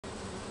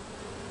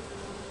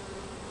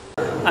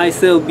I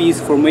sell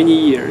bees for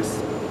many years,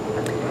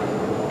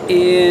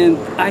 and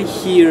I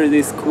hear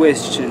this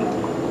question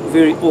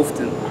very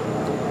often.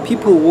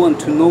 People want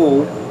to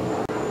know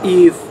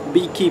if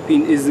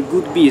beekeeping is a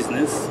good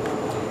business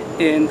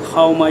and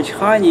how much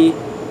honey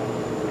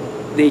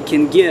they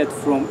can get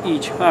from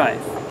each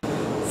hive.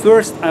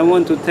 First, I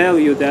want to tell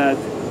you that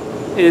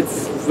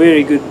it's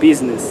very good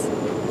business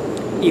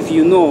if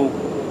you know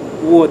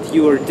what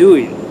you are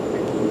doing,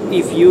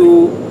 if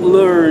you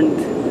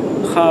learned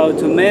how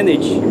to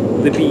manage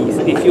the bees,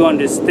 if you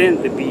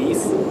understand the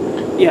bees.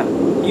 Yeah,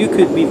 you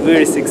could be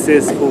very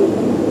successful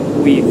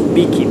with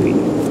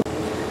beekeeping.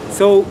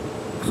 So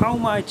how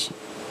much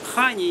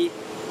honey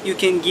you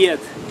can get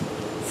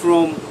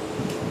from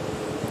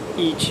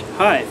each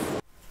hive?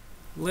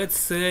 Let's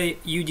say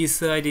you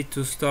decided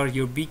to start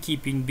your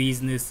beekeeping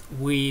business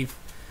with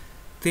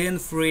 10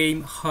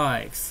 frame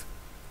hives.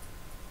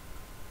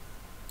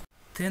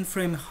 10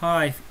 frame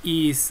hive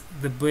is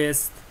the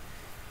best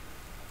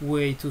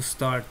way to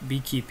start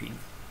beekeeping.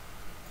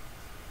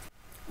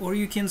 Or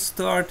you can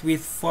start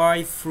with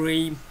 5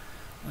 frame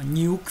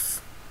nukes,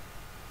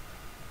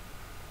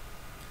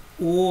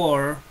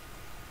 or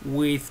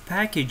with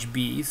package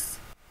bees,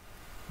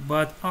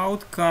 but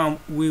outcome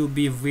will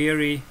be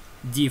very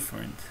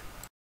different.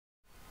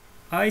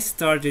 I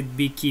started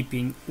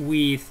beekeeping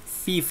with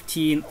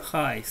 15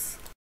 hives.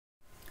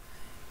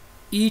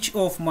 Each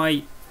of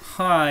my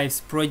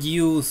hives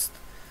produced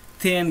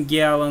 10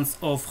 gallons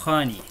of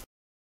honey.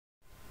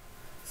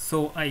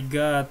 So I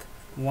got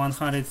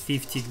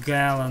 150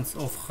 gallons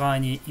of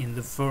honey in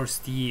the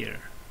first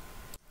year.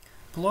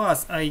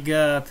 Plus I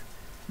got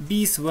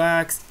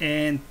beeswax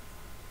and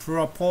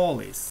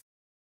propolis.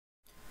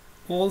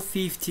 All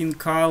 15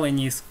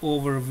 colonies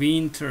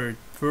overwintered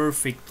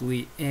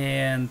perfectly,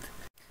 and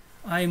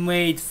I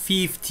made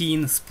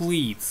 15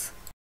 splits.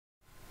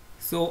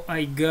 So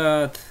I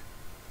got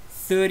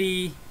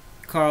 30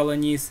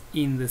 colonies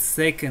in the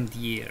second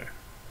year.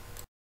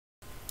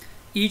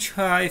 Each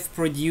hive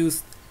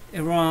produced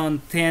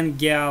around 10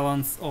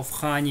 gallons of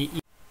honey,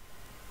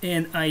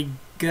 and I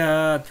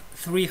got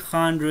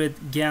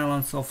 300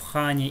 gallons of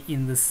honey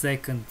in the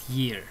second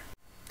year.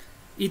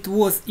 It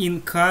was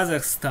in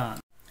Kazakhstan,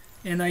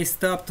 and I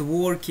stopped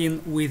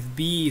working with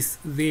bees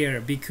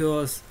there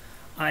because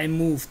I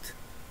moved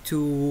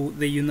to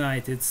the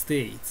United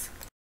States.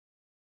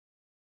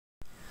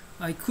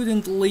 I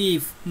couldn't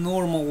live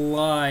normal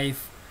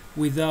life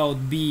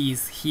without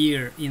bees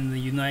here in the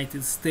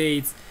United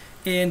States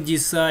and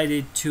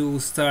decided to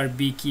start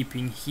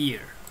beekeeping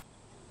here.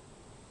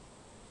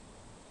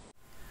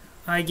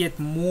 I get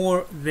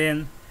more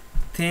than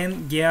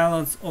 10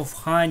 gallons of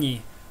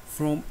honey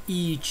from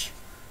each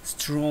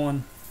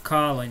strong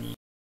colony.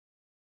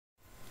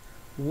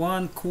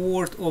 1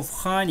 quart of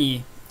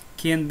honey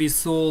can be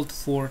sold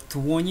for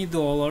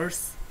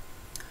 $20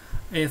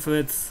 if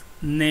it's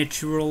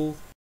natural.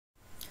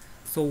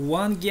 So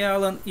 1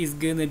 gallon is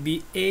gonna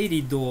be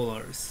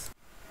 $80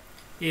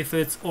 if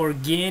it's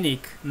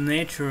organic,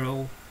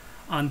 natural,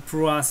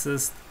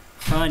 unprocessed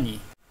honey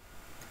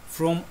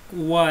from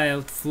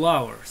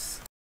wildflowers.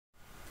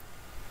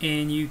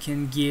 And you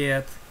can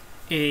get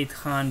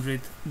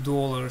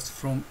 $800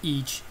 from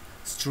each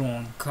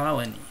strong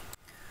colony.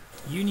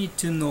 You need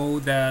to know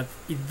that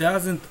it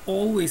doesn't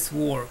always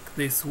work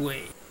this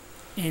way,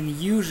 and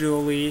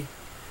usually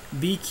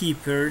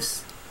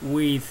beekeepers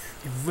with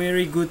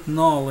very good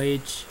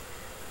knowledge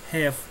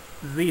have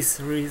these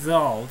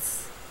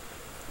results,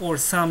 or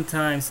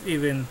sometimes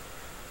even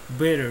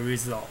better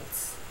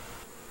results.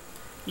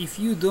 If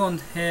you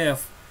don't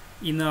have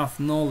enough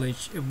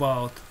knowledge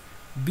about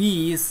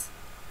bees,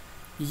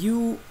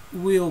 you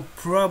will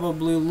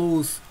probably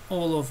lose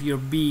all of your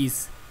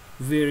bees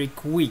very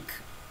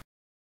quick.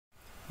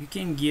 You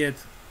can get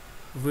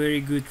very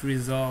good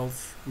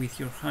results with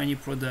your honey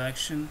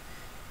production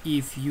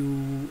if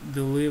you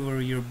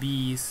deliver your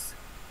bees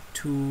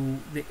to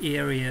the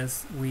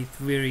areas with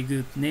very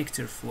good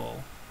nectar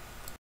flow.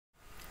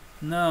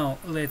 Now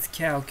let's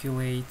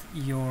calculate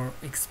your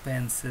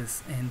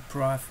expenses and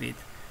profit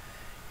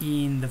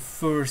in the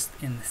first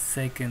and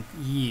second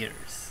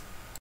years.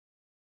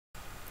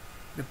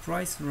 The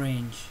price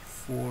range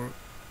for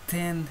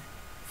 10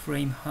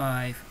 frame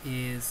hive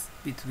is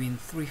between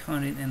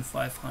 $300 and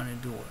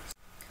 $500.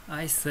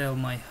 I sell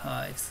my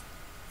hives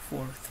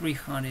for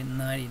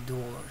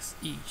 $390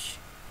 each.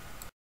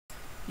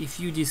 If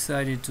you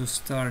decided to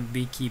start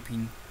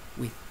beekeeping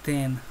with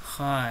 10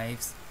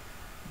 hives,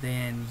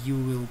 then you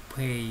will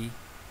pay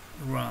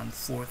around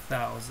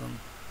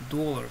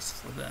 $4,000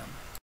 for them.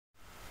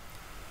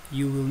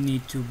 You will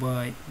need to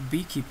buy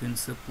beekeeping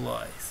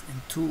supplies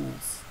and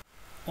tools.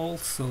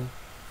 Also,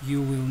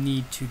 you will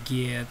need to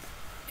get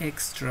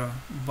extra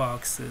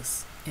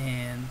boxes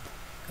and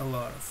a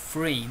lot of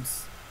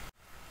frames.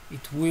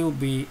 It will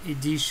be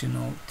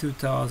additional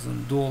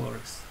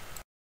 $2,000.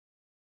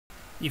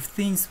 If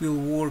things will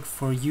work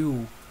for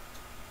you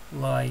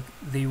like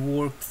they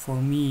worked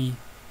for me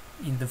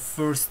in the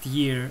first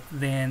year,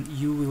 then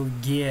you will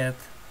get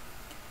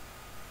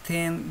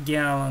 10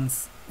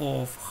 gallons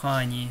of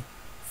honey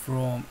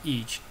from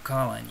each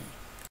colony.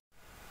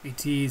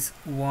 It is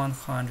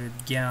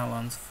 100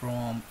 gallons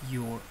from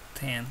your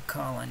 10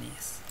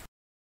 colonies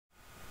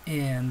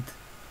and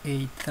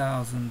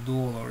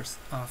 $8,000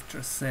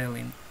 after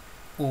selling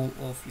all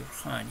of your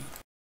honey.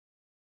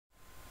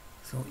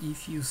 So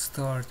if you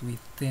start with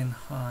 10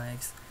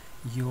 hives,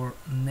 your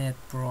net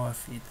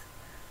profit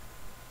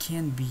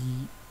can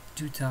be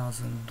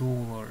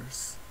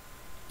 $2,000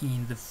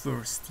 in the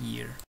first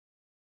year.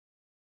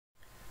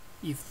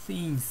 If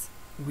things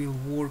will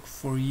work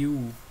for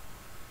you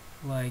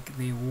like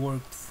they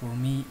worked for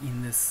me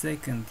in the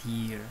second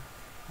year,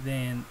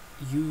 then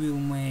you will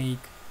make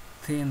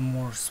 10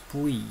 more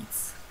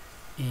splits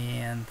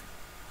and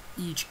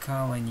each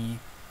colony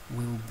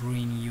will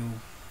bring you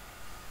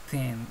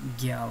 10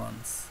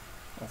 gallons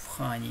of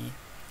honey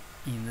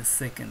in the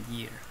second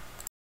year.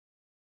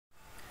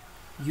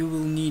 You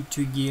will need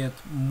to get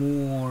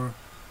more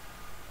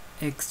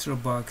extra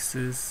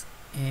boxes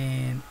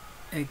and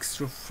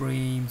extra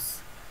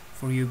frames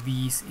for your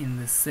bees in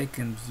the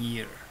second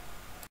year.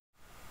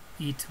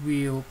 It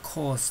will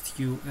cost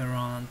you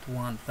around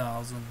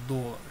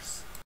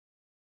 $1,000.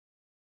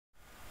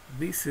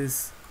 This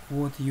is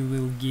what you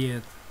will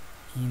get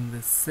in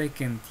the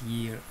second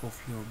year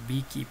of your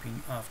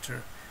beekeeping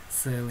after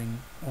selling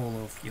all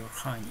of your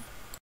honey.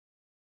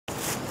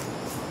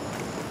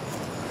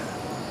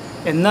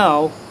 And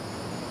now,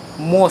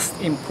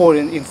 most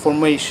important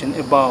information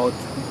about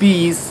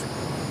bees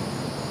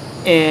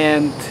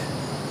and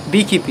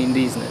beekeeping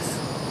business.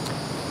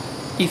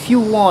 If you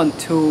want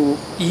to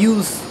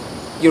use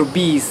your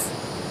bees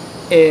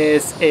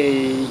as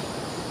a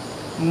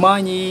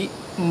money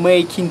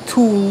making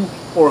tool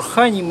or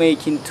honey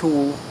making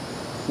tool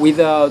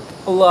without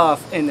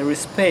love and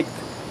respect,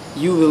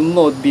 you will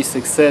not be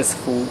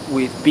successful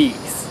with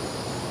bees.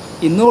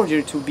 In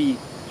order to be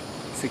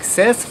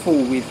successful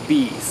with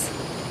bees,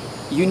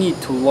 you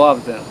need to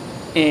love them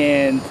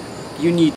and you need